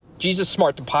Jesus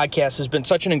Smart, the podcast, has been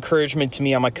such an encouragement to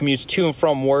me on my commutes to and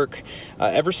from work.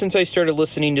 Ever since I started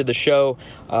listening to the show,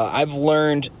 I've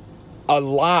learned a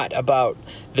lot about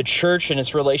the church and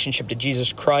its relationship to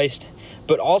Jesus Christ,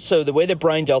 but also the way that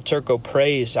Brian Del Turco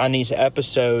prays on these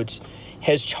episodes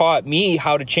has taught me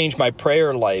how to change my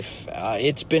prayer life.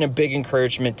 It's been a big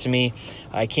encouragement to me.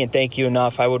 I can't thank you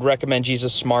enough. I would recommend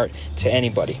Jesus Smart to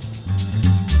anybody.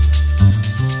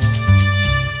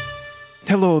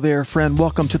 Hello there, friend.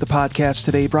 Welcome to the podcast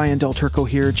today. Brian Del Turco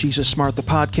here, Jesus Smart, the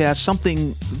podcast.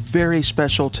 Something very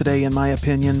special today, in my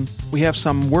opinion. We have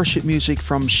some worship music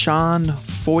from Sean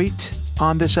Feucht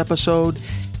on this episode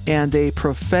and a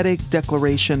prophetic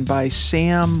declaration by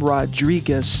Sam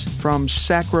Rodriguez from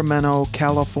Sacramento,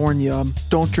 California.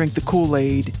 Don't drink the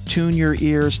Kool-Aid. Tune your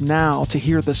ears now to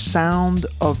hear the sound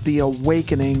of the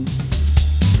awakening.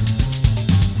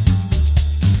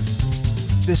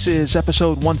 This is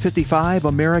episode 155,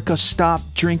 America Stop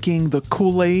Drinking the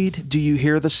Kool-Aid. Do you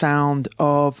hear the sound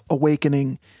of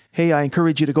awakening? Hey, I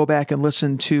encourage you to go back and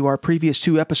listen to our previous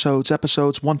two episodes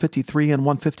 153 and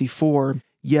 154.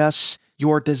 Yes,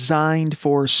 you're designed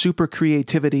for super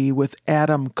creativity with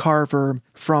Adam Carver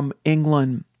from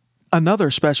England.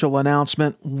 Another special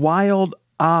announcement, Wild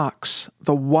Ox.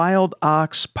 The Wild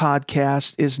Ox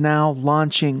podcast is now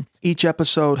launching. Each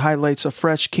episode highlights a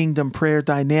fresh kingdom prayer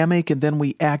dynamic, and then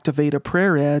we activate a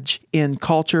prayer edge in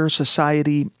culture,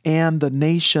 society, and the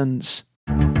nations.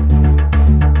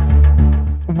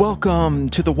 Welcome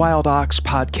to the Wild Ox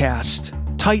podcast.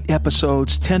 Tight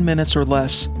episodes, 10 minutes or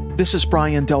less. This is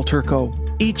Brian Del Turco.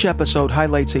 Each episode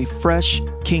highlights a fresh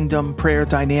kingdom prayer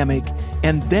dynamic,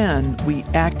 and then we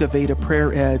activate a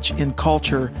prayer edge in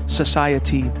culture,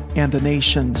 society, and the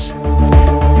nations.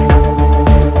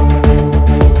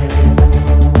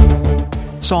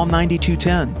 Psalm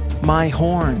 92:10, my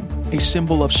horn, a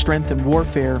symbol of strength in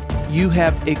warfare, you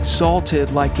have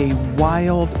exalted like a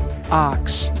wild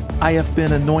ox. I have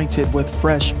been anointed with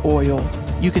fresh oil.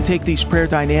 You can take these prayer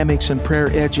dynamics and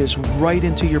prayer edges right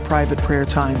into your private prayer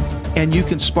time, and you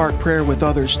can spark prayer with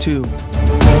others too.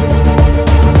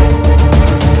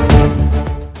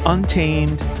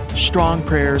 Untamed, strong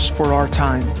prayers for our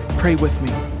time. Pray with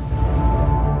me.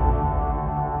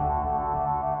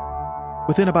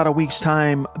 Within about a week's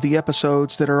time, the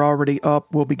episodes that are already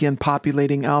up will begin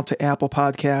populating out to Apple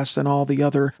Podcasts and all the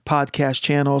other podcast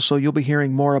channels, so you'll be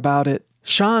hearing more about it.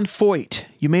 Sean Feucht.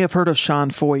 You may have heard of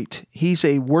Sean Feucht. He's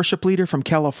a worship leader from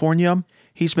California.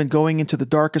 He's been going into the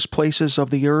darkest places of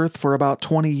the earth for about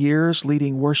 20 years,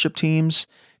 leading worship teams.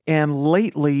 And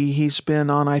lately, he's been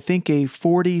on, I think, a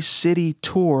 40-city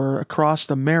tour across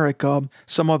America,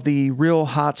 some of the real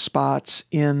hot spots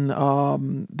in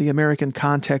the American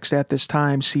context at this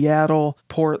time. Seattle,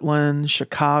 Portland,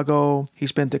 Chicago.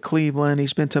 He's been to Cleveland.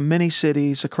 He's been to many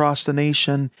cities across the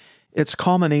nation. It's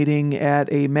culminating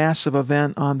at a massive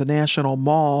event on the National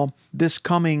Mall this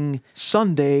coming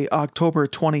Sunday, October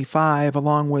 25,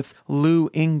 along with Lou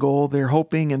Engle. They're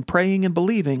hoping and praying and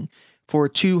believing for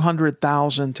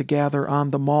 200,000 to gather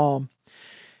on the mall.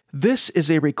 This is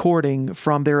a recording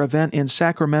from their event in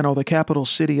Sacramento, the capital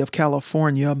city of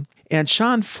California. And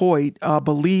Sean Feucht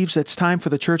believes it's time for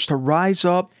the church to rise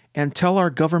up and tell our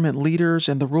government leaders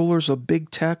and the rulers of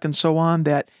big tech and so on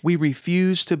that we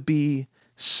refuse to be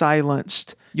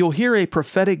silenced. You'll hear a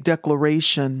prophetic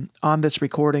declaration on this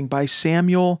recording by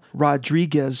Samuel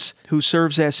Rodriguez, who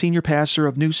serves as senior pastor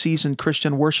of New Season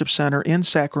Christian Worship Center in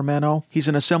Sacramento. He's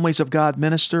an Assemblies of God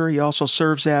minister. He also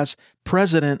serves as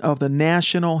president of the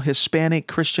National Hispanic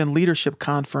Christian Leadership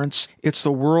Conference. It's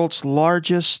the world's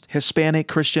largest Hispanic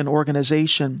Christian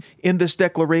organization. In this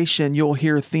declaration, you'll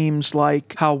hear themes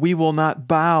like how we will not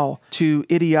bow to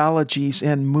ideologies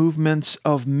and movements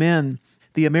of men.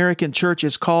 The American church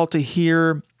is called to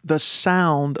hear the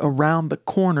sound around the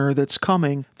corner that's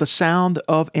coming, the sound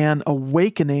of an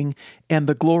awakening and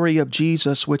the glory of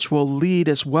Jesus, which will lead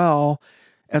as well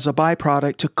as a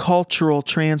byproduct to cultural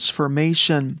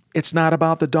transformation. It's not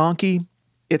about the donkey.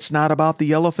 It's not about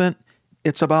the elephant.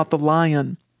 It's about the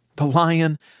lion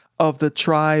of the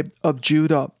tribe of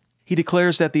Judah. He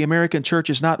declares that the American church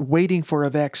is not waiting for a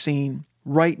vaccine.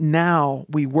 Right now,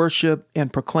 we worship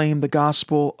and proclaim the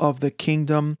gospel of the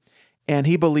kingdom, and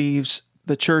he believes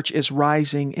the church is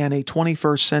rising and a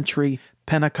 21st century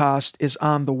Pentecost is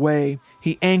on the way.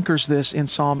 He anchors this in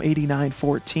Psalm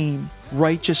 89:14.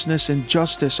 Righteousness and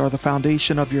justice are the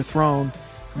foundation of your throne.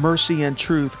 Mercy and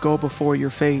truth go before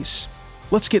your face.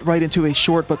 Let's get right into a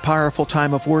short but powerful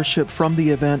time of worship from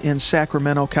the event in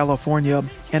Sacramento, California,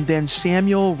 and then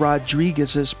Samuel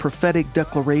Rodriguez's prophetic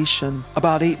declaration,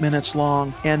 about 8 minutes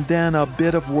long, and then a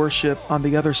bit of worship on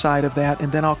the other side of that,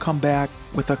 and then I'll come back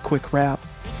with a quick wrap.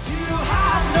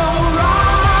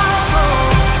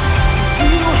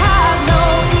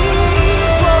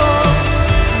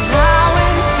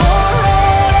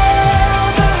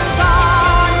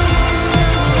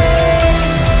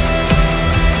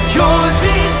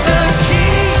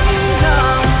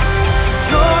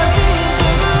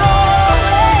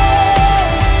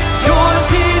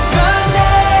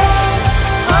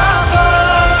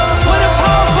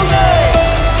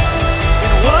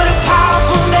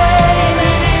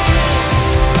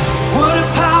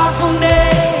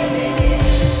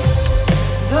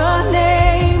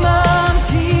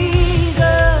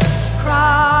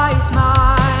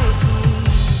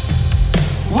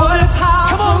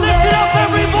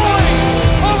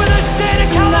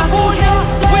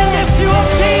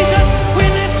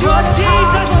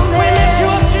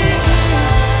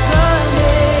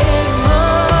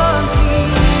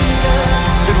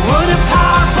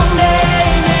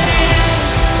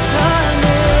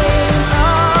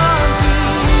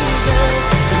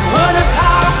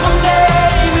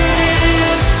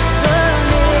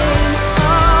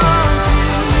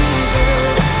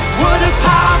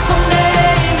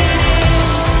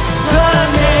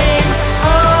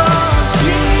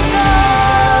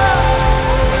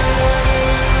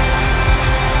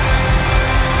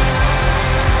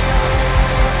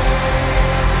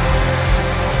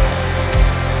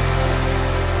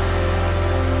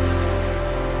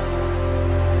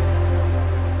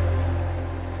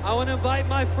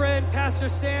 my friend, Pastor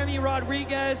Sammy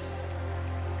Rodriguez.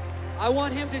 I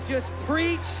want him to just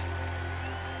preach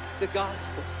the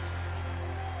gospel.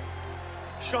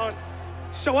 Sean,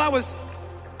 so I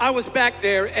was back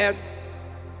there and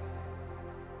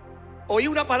oí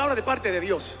una palabra de parte de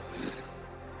Dios.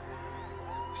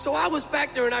 So I was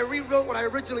back there and I rewrote what I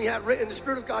originally had written. The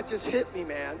Spirit of God just hit me,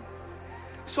 man.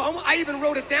 So I even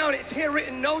wrote it down. It's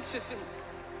handwritten notes. It's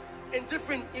in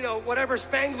different, whatever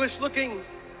Spanglish looking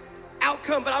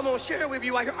outcome, but I'm going to share it with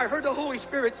you. I heard the Holy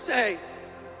Spirit say,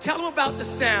 tell them about the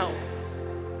sound.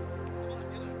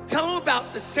 Tell them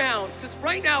about the sound. Because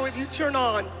right now, if you turn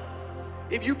on,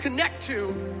 if you connect to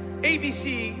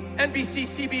ABC,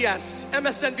 NBC, CBS,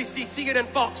 MSNBC, CNN,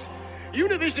 Fox,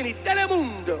 Univision y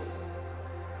Telemundo,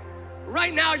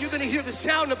 right now you're going to hear the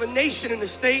sound of a nation in a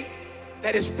state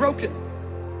that is broken.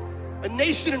 A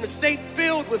nation in a state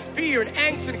filled with fear and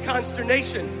angst and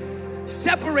consternation,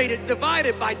 separated,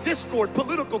 divided by discord,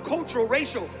 political, cultural,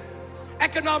 racial,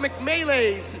 economic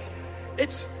melees.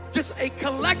 It's just a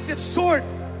collective sort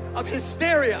of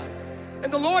hysteria.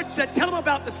 And the Lord said, tell them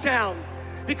about the sound.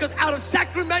 Because out of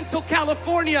Sacramento,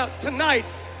 California tonight,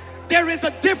 there is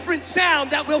a different sound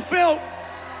that will fill.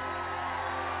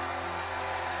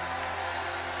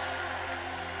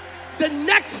 The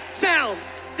next sound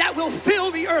that will fill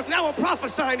the earth. Now I'm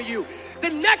prophesying to you. The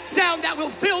next sound that will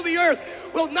fill the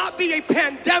earth will not be a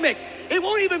pandemic. It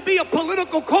won't even be a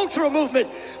political, cultural movement.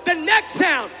 The next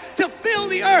sound to fill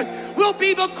the earth will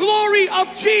be the glory of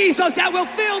Jesus that will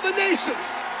fill the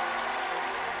nations.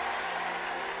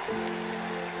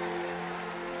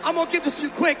 I'm gonna give this to you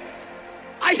quick.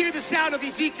 I hear the sound of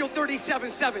Ezekiel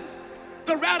 37:7,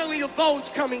 the rattling of bones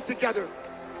coming together.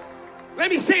 Let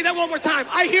me say that one more time.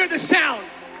 I hear the sound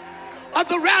of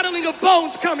the rattling of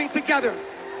bones coming together.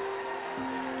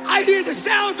 I hear the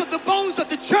sounds of the bones of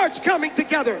the church coming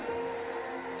together.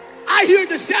 I hear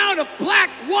the sound of black,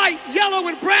 white, yellow,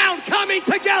 and brown coming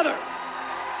together.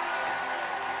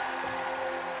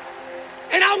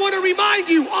 And I want to remind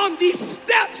you, on these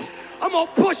steps, I'm going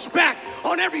to push back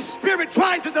on every spirit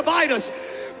trying to divide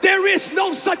us. There is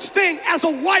no such thing as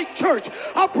a white church,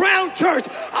 a brown church,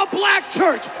 a black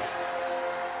church.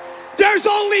 There's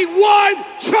only one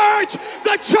church,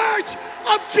 the church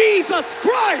of Jesus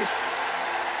Christ.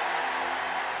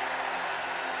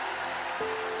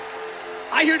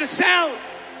 I hear the sound.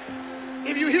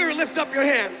 If you hear it, lift up your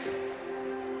hands.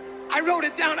 I wrote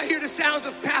it down. I hear the sounds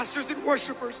of pastors and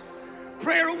worshipers,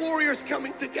 prayer warriors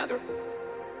coming together.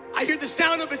 I hear the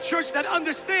sound of a church that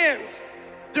understands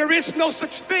there is no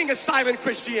such thing as silent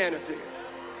Christianity.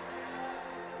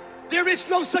 There is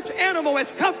no such animal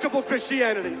as comfortable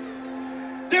Christianity.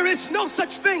 There is no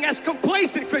such thing as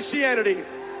complacent Christianity.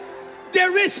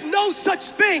 There is no such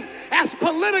thing as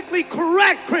politically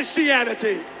correct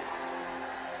Christianity.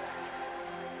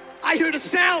 I hear the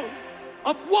sound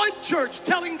of one church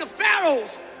telling the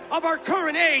pharaohs of our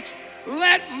current age,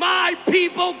 let my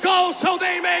people go so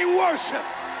they may worship.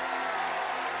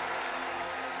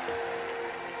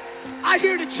 I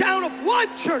hear the sound of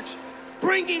one church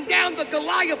bringing down the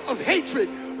Goliath of hatred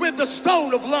with the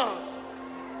stone of love.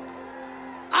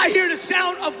 I hear the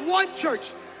sound of one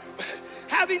church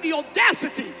having the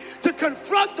audacity to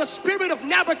confront the spirit of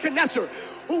Nebuchadnezzar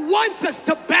who wants us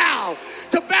to bow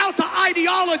to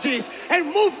ideologies and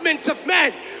movements of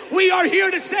men. We are here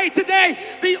to say today,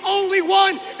 the only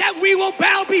one that we will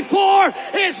bow before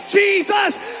is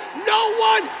Jesus. No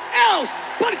one else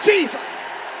but Jesus.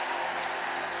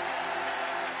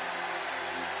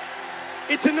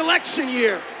 It's an election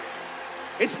year.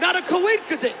 It's not a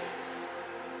coincidence.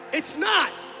 It's not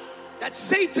that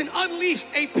Satan unleashed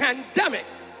a pandemic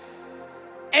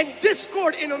and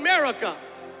discord in America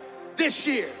this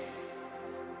year.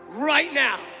 Right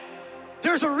now,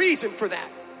 there's a reason for that.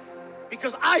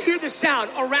 Because I hear the sound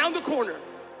around the corner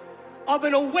of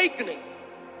an awakening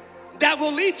that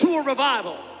will lead to a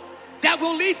revival, that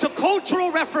will lead to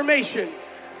cultural reformation.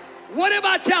 What if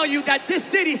I tell you that this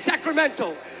city,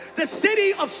 Sacramento, the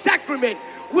city of Sacrament,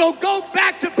 will go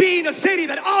back to being a city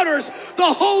that honors the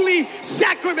holy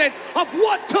sacrament of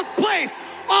what took place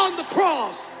on the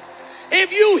cross?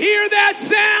 If you hear that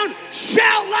sound,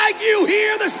 shout like you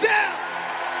hear the sound.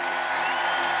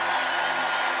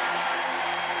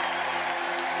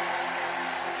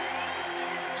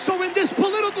 So in this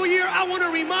political year, I want to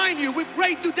remind you with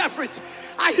great due deference,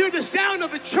 I hear the sound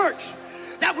of a church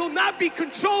that will not be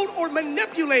controlled or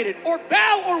manipulated or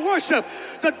bow or worship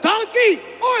the donkey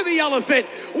or the elephant.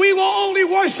 We will only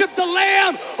worship the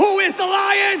Lamb, who is the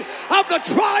Lion of the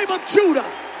tribe of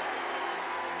Judah.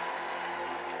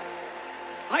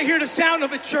 I hear the sound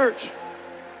of a church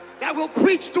that will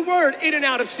preach the word in and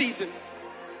out of season,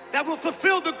 that will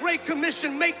fulfill the Great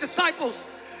Commission, make disciples,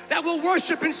 that will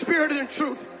worship in spirit and in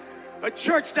truth. A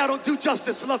church that'll do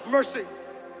justice, love mercy,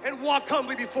 and walk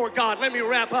humbly before God. Let me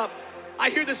wrap up. I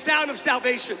hear the sound of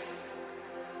salvation.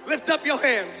 Lift up your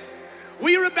hands.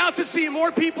 We are about to see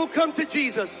more people come to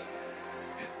Jesus.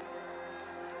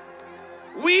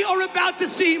 We are about to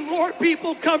see more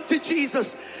people come to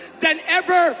Jesus than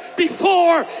ever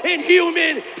before in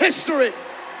human history.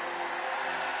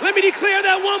 Let me declare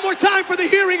that one more time for the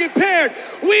hearing impaired.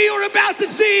 We are about to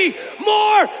see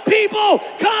more people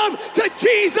come to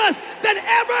Jesus than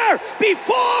ever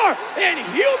before in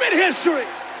human history.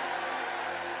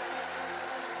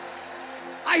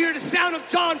 I hear the sound of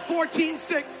John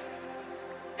 14:6.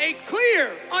 A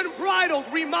clear, unbridled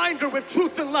reminder with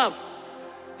truth and love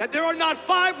that there are not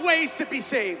 5 ways to be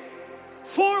saved,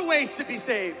 4 ways to be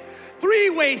saved, 3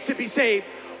 ways to be saved,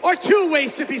 or 2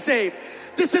 ways to be saved.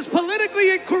 This is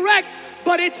politically incorrect,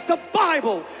 but it's the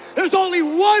Bible. There's only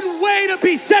one way to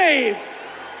be saved.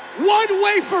 One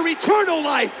way for eternal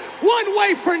life, one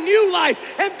way for new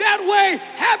life, and that way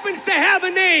happens to have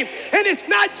a name. And it's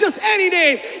not just any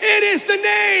name, it is the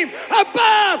name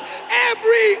above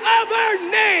every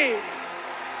other name,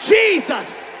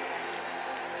 Jesus.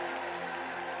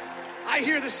 I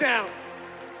hear the sound.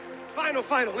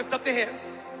 Final, lift up the hands.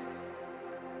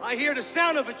 I hear the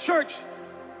sound of a church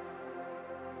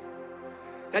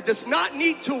that does not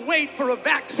need to wait for a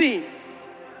vaccine.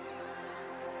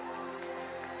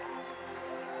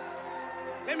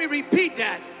 Let me repeat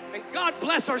that. And God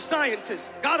bless our scientists.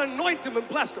 God anoint them and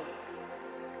bless them.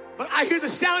 But I hear the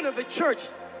sound of a church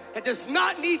that does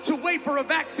not need to wait for a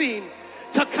vaccine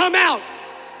to come out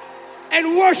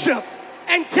and worship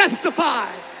and testify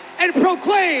and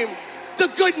proclaim the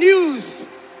good news.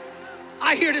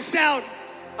 I hear the sound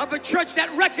of a church that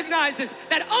recognizes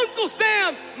that Uncle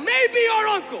Sam may be our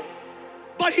uncle,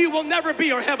 but he will never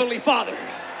be our Heavenly Father.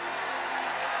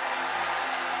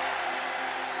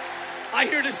 I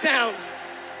hear the sound,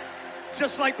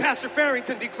 just like Pastor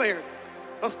Farrington declared,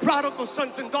 of prodigal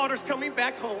sons and daughters coming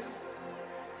back home.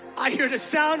 I hear the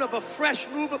sound of a fresh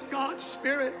move of God's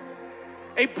Spirit,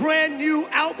 a brand new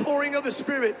outpouring of the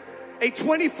Spirit, a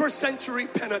 21st century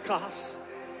Pentecost.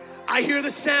 I hear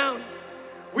the sound.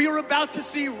 We are about to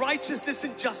see righteousness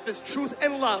and justice, truth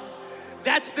and love.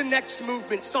 That's the next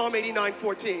movement, Psalm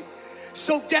 89:14.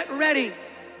 So get ready.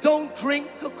 Don't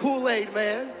drink the Kool-Aid,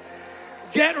 man.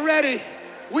 Get ready.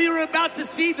 We are about to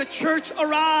see the church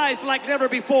arise like never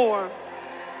before.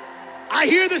 I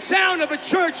hear the sound of a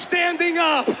church standing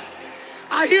up.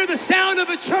 I hear the sound of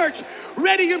a church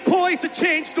ready and poised to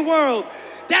change the world.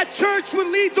 That church will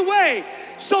lead the way.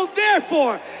 So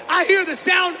therefore, I hear the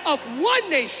sound of one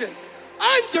nation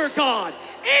under God,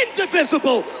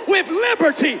 indivisible, with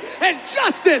liberty and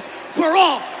justice for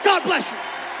all. God bless you.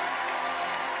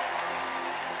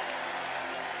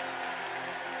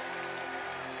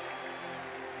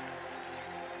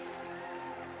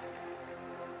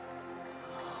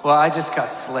 Well, I just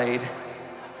got slayed.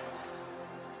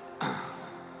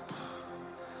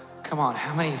 Come on,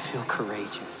 how many of you feel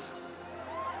courageous?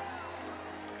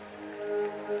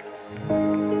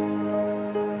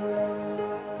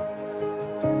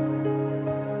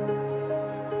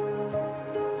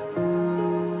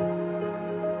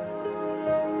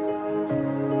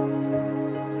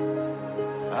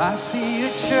 I see a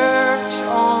church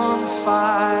on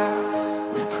fire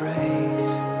with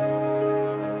praise,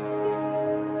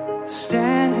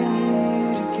 standing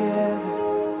here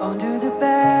together under the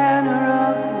banner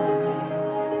of your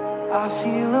name. I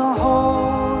feel a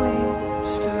holy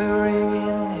stirring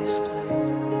in this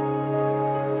place.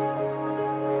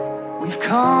 We've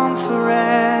come for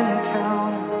an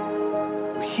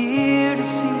encounter, we're here to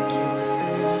seek your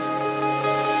face.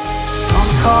 Some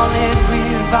call it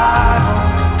revival,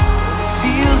 but it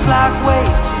feels like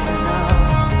waking up.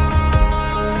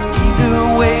 Either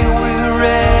way we're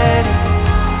ready.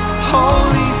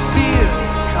 Holy Spirit,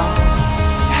 come.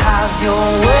 Have your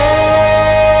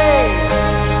way,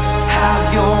 have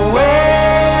your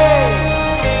way.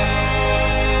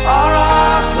 Our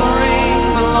offering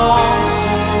belongs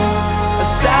to you, a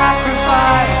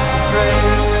sacrifice of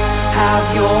praise. Have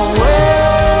your way,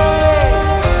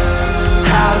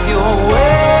 have your way.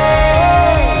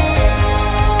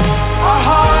 Our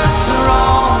hearts are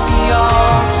on the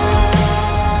altar,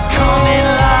 coming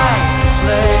like a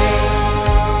flame.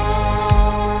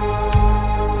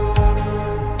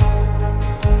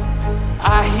 I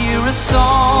hear a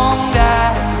song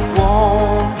that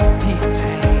won't be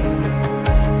tamed.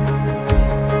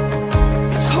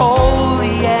 It's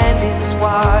holy and it's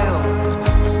wild,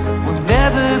 will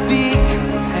never be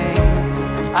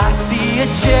contained. I see a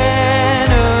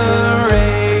generation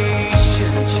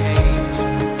change.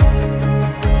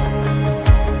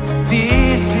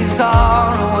 This is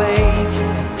our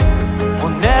awakening,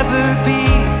 we'll never be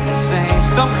the same.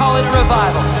 Some call it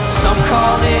revival, some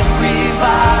call it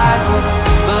revival,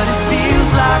 but it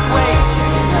feels like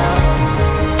waking up.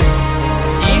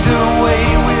 Either way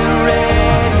we're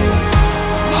ready.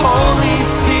 Holy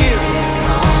Spirit,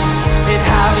 come and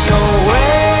have your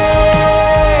way,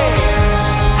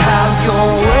 have your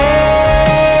way.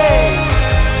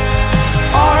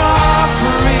 Our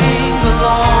offering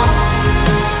belongs to you,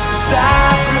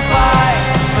 sacrifice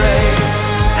of praise.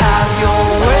 Have your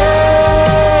way,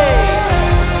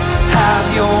 have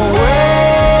your way.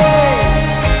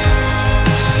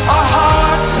 Our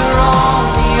hearts are on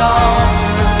the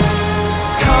altar,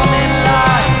 coming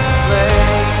like a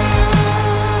flame.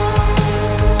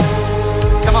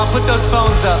 Come on, put those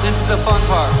phones up. This is the fun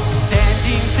part.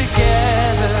 Standing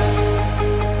together,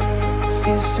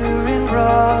 sister and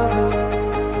brother.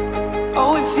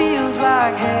 Oh, it feels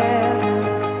like heaven.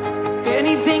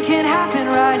 Anything can happen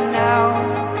right now.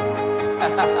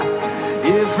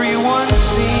 Everyone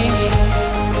singing,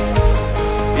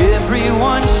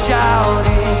 everyone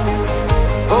shouting.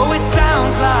 Oh, it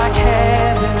sounds like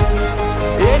heaven.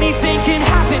 Anything can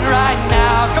happen right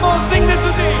now. Come on, sing this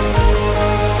with me.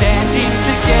 Standing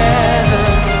together,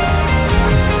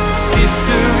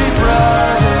 sister and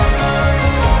brother.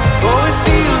 Oh, it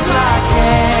feels like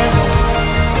heaven.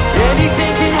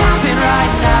 Anything can happen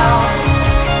right now.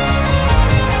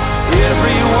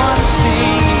 Everyone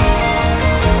singing,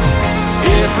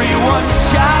 everyone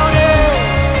shouting.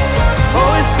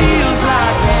 Oh, it feels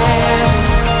like heaven.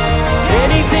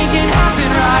 Anything can happen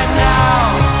right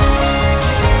now.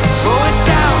 Oh, it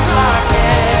sounds like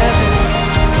heaven.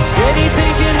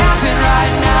 Anything can happen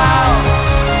right now.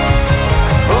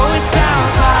 Oh, it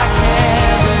sounds like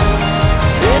heaven.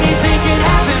 Anything can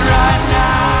happen right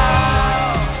now.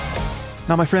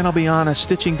 Now, my friend, I'll be honest,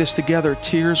 stitching this together,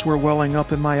 tears were welling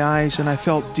up in my eyes, and I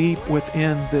felt deep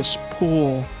within this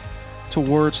pull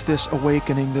towards this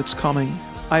awakening that's coming.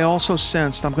 I also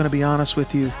sensed, I'm going to be honest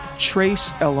with you,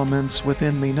 trace elements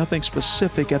within me, nothing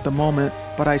specific at the moment,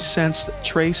 but I sensed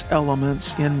trace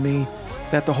elements in me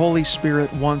that the Holy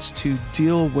Spirit wants to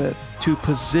deal with, to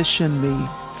position me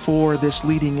for this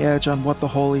leading edge on what the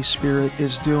Holy Spirit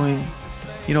is doing.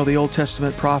 You know, the Old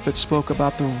Testament prophet spoke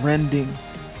about the rending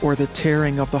or the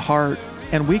tearing of the heart.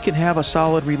 And we can have a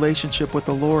solid relationship with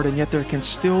the Lord, and yet there can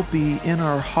still be in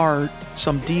our heart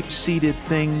some deep-seated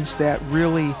things that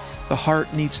really the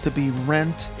heart needs to be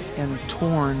rent and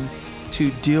torn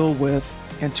to deal with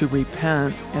and to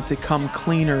repent and to come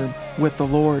cleaner with the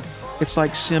Lord. It's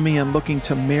like Simeon looking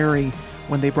to Mary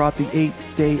when they brought the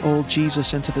 8-day-old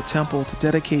Jesus into the temple to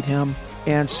dedicate him.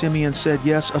 And Simeon said,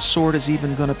 yes, a sword is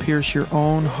even going to pierce your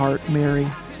own heart, Mary,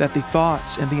 that the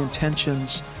thoughts and the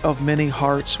intentions of many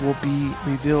hearts will be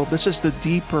revealed. This is the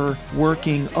deeper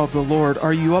working of the Lord.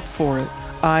 Are you up for it?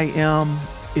 I am.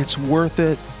 It's worth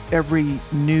it. Every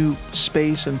new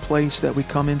space and place that we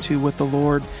come into with the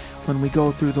Lord, when we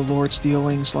go through the Lord's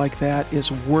dealings like that,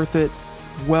 is worth it,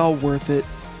 well worth it,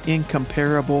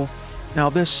 incomparable. Now,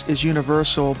 this is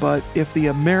universal, but if the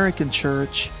American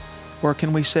church, or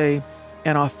can we say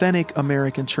an authentic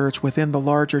American church within the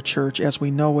larger church as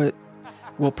we know it,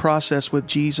 will process with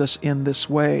Jesus in this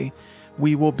way,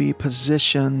 we will be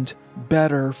positioned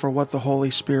better for what the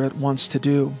Holy Spirit wants to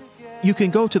do. You can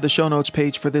go to the show notes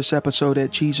page for this episode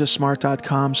at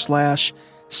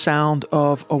jesussmart.com/Sound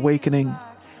of Awakening.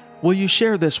 Will you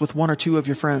share this with one or two of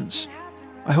your friends?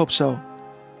 I hope so.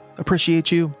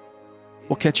 Appreciate you.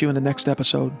 We'll catch you in the next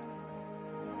episode.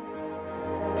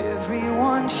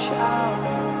 Everyone shout,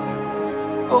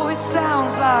 oh, it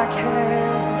sounds like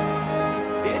heaven.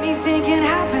 Anything can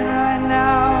happen right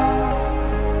now.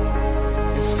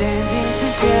 It's standing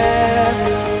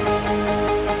together,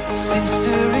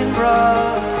 sister and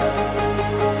brother.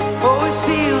 Oh, it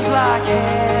feels like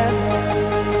heaven.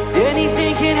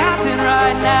 Anything can happen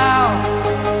right now.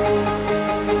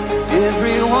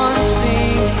 Everyone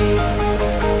singing,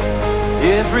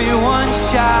 everyone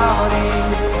shouting.